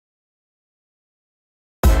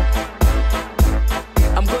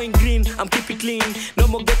I'm keep it clean. No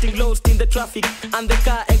more getting lost in the traffic and the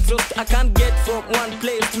car exhaust. I can't get from one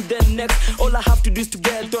place to the next. All I have to do is to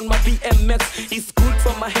get on my BMX. It's good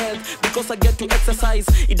for my health because I get to exercise.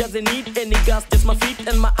 It doesn't need any gas, just my feet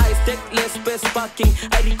and my eyes. Take less space parking.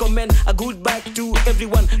 I recommend a good bike to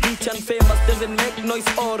everyone. Rich and famous, doesn't make noise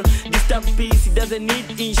or disturb peace. It doesn't need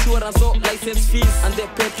insurance or license fees. And the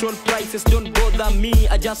petrol prices don't bother me.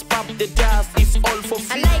 I just pump the gas, it's all for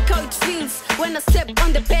free. I like how it feels when I step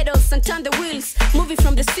on the pedals and turn the wheels. Moving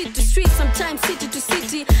from the street to street, sometimes city to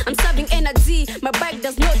city. I'm serving energy, my bike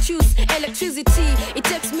does not use electricity. It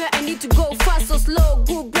takes me where I need to go fast or slow.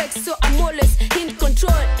 Good brakes, so I'm always in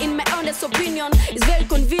control. In my honest opinion, it's very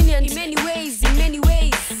convenient in many ways,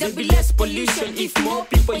 There'll be less pollution if more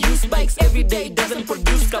people use bikes every day. It doesn't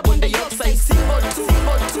produce carbon dioxide, CO2.